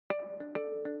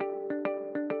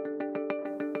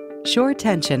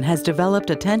ShoreTension has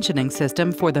developed a tensioning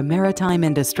system for the maritime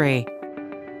industry.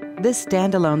 This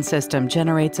standalone system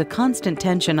generates a constant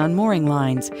tension on mooring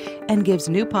lines and gives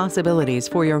new possibilities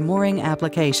for your mooring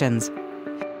applications.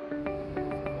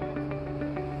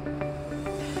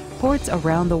 Ports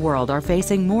around the world are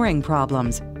facing mooring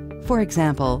problems. For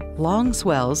example, long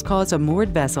swells cause a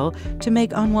moored vessel to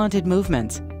make unwanted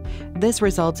movements. This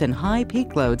results in high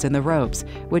peak loads in the ropes,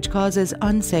 which causes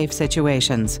unsafe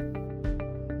situations.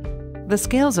 The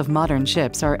scales of modern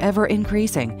ships are ever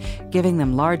increasing, giving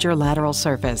them larger lateral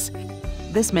surface.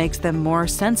 This makes them more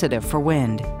sensitive for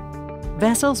wind.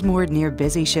 Vessels moored near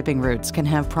busy shipping routes can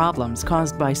have problems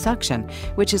caused by suction,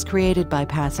 which is created by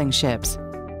passing ships.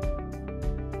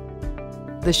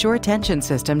 The ShoreTension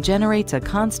system generates a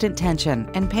constant tension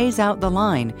and pays out the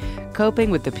line,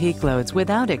 coping with the peak loads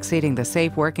without exceeding the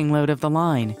safe working load of the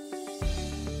line.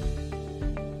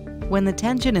 When the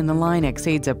tension in the line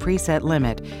exceeds a preset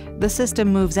limit, the system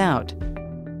moves out,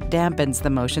 dampens the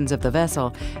motions of the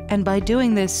vessel, and by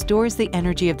doing this stores the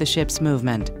energy of the ship's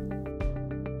movement.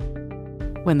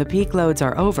 When the peak loads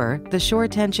are over, the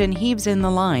ShoreTension heaves in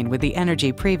the line with the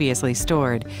energy previously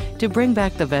stored to bring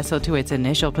back the vessel to its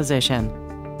initial position.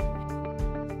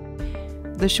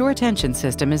 The ShoreTension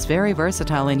system is very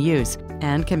versatile in use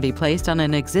and can be placed on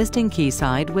an existing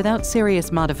quayside without serious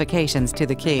modifications to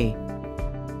the quay.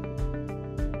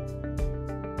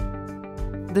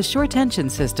 The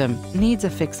ShoreTension system needs a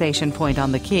fixation point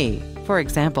on the quay. For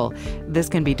example, this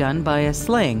can be done by a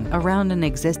sling around an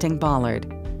existing bollard.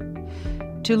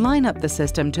 To line up the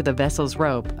system to the vessel's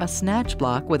rope, a snatch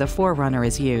block with a forerunner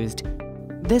is used.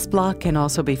 This block can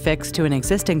also be fixed to an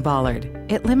existing bollard.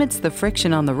 It limits the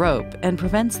friction on the rope and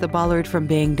prevents the bollard from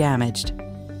being damaged.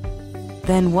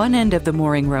 Then one end of the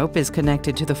mooring rope is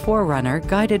connected to the forerunner,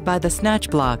 guided by the snatch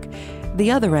block.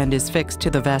 The other end is fixed to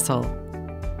the vessel.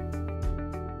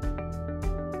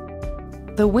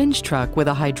 The winch truck with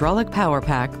a hydraulic power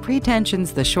pack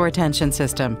pre-tensions the ShoreTension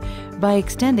system by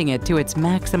extending it to its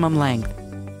maximum length.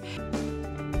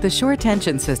 The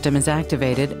ShoreTension system is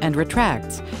activated and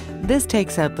retracts. This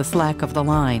takes out the slack of the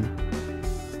line.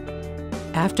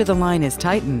 After the line is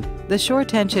tightened, the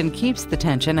ShoreTension keeps the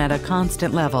tension at a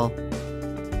constant level.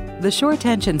 The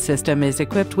ShoreTension system is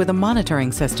equipped with a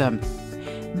monitoring system.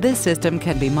 This system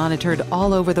can be monitored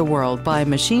all over the world by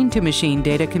machine-to-machine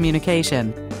data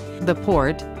communication. The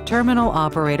port, terminal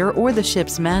operator, or the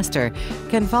ship's master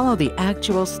can follow the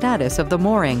actual status of the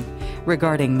mooring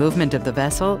regarding movement of the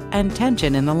vessel and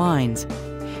tension in the lines.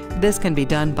 This can be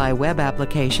done by web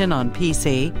application on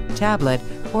PC, tablet,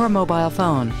 or mobile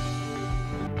phone.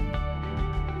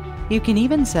 You can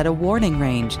even set a warning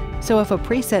range, so if a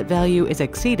preset value is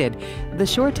exceeded, the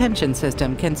ShoreTension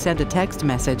system can send a text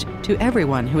message to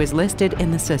everyone who is listed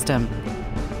in the system.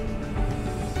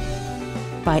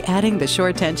 By adding the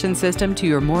ShoreTension system to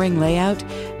your mooring layout,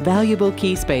 valuable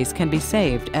key space can be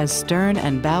saved as stern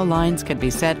and bow lines can be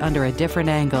set under a different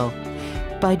angle.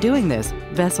 By doing this,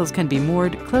 vessels can be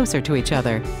moored closer to each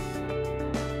other.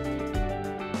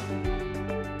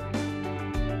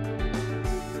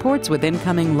 Ports with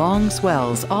incoming long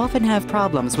swells often have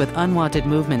problems with unwanted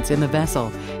movements in the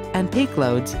vessel and peak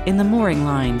loads in the mooring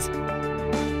lines.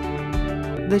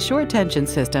 The ShoreTension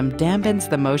system dampens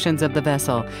the motions of the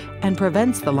vessel and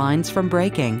prevents the lines from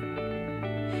breaking.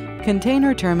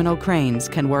 Container terminal cranes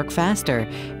can work faster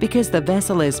because the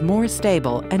vessel is more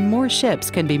stable and more ships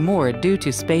can be moored due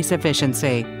to space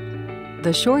efficiency. The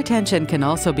ShoreTension can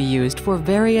also be used for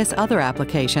various other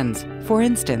applications. For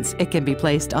instance, it can be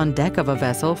placed on deck of a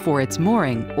vessel for its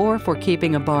mooring or for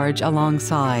keeping a barge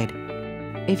alongside.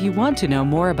 If you want to know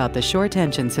more about the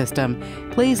ShoreTension system,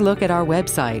 please look at our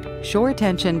website,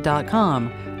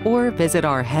 shoretension.com, or visit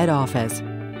our head office.